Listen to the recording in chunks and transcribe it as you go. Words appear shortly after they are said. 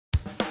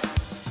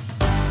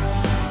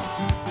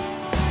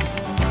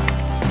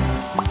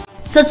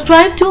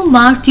Subscribe to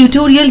Marg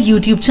Tutorial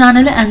YouTube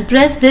channel and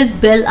press this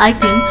bell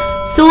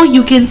icon so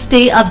you can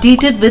stay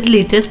updated with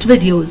latest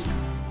videos.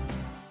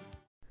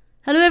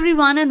 Hello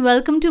everyone and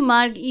welcome to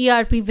Marg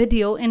ERP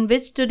video, in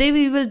which today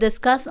we will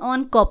discuss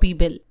on copy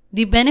bill.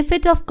 The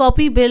benefit of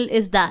copy bill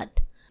is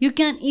that you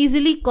can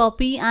easily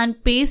copy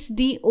and paste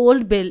the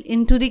old bill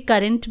into the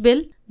current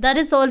bill that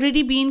is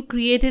already been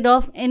created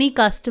of any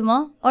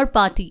customer or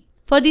party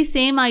for the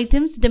same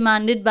items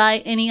demanded by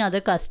any other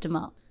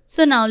customer.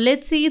 So now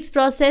let's see its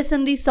process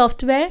in the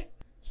software.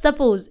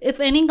 Suppose if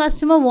any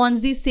customer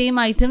wants the same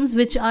items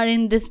which are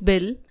in this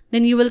bill,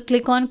 then you will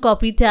click on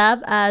Copy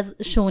tab as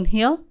shown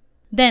here.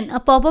 Then a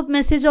pop-up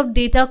message of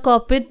data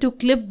copied to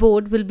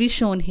clipboard will be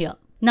shown here.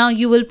 Now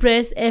you will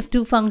press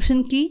F2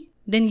 function key.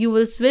 Then you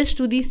will switch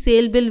to the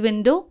sale bill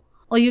window,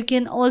 or you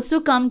can also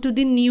come to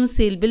the new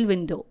sale bill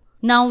window.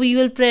 Now we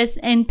will press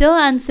enter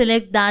and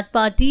select that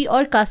party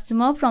or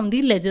customer from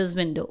the ledgers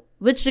window,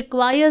 which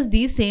requires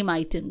these same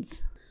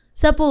items.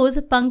 Suppose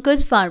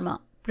Pankaj Pharma.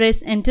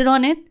 Press enter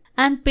on it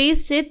and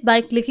paste it by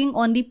clicking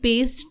on the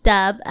paste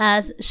tab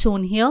as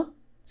shown here.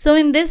 So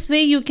in this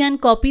way you can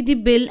copy the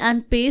bill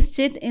and paste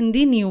it in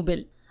the new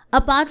bill.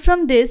 Apart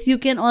from this, you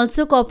can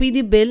also copy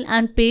the bill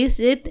and paste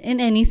it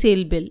in any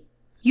sale bill.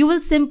 You will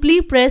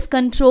simply press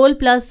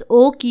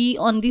Ctrl+O key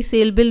on the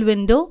sale bill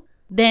window.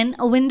 Then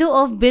a window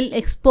of bill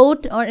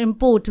export or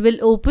import will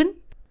open.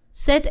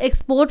 Set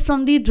export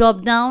from the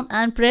drop down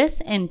and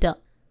press enter.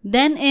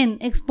 Then in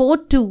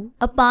export to,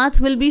 a path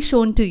will be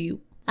shown to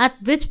you, at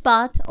which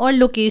path or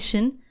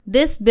location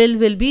this bill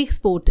will be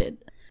exported.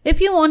 If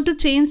you want to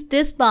change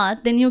this path,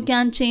 then you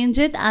can change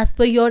it as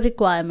per your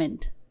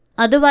requirement.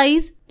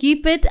 Otherwise,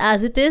 keep it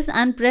as it is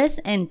and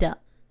press enter.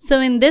 So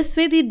in this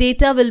way the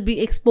data will be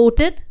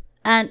exported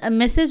and a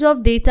message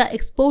of data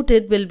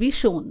exported will be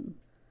shown.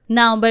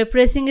 Now by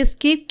pressing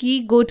escape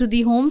key, go to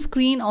the home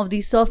screen of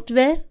the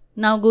software.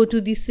 Now go to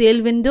the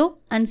sale window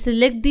and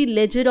select the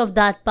ledger of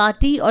that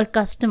party or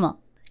customer.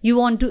 You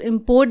want to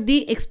import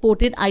the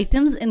exported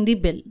items in the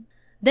bill.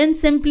 Then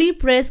simply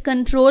press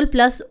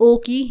Ctrl+O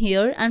key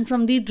here, and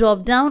from the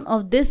drop down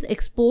of this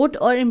export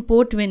or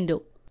import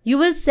window, you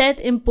will set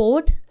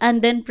import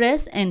and then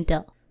press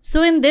enter.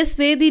 So in this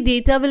way the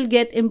data will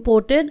get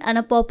imported and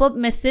a pop-up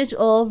message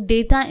of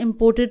data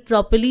imported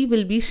properly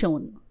will be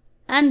shown.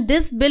 And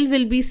this bill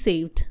will be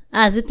saved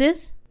as it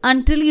is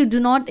until you do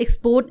not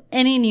export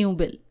any new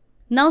bill.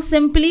 Now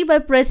simply by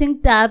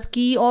pressing tab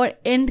key or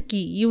end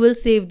key, you will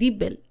save the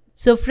bill.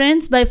 So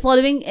friends, by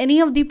following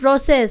any of the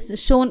process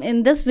shown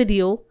in this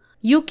video,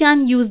 you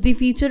can use the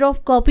feature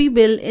of copy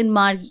bill in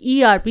Marg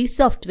ERP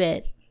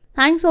software.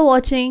 Thanks for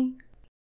watching.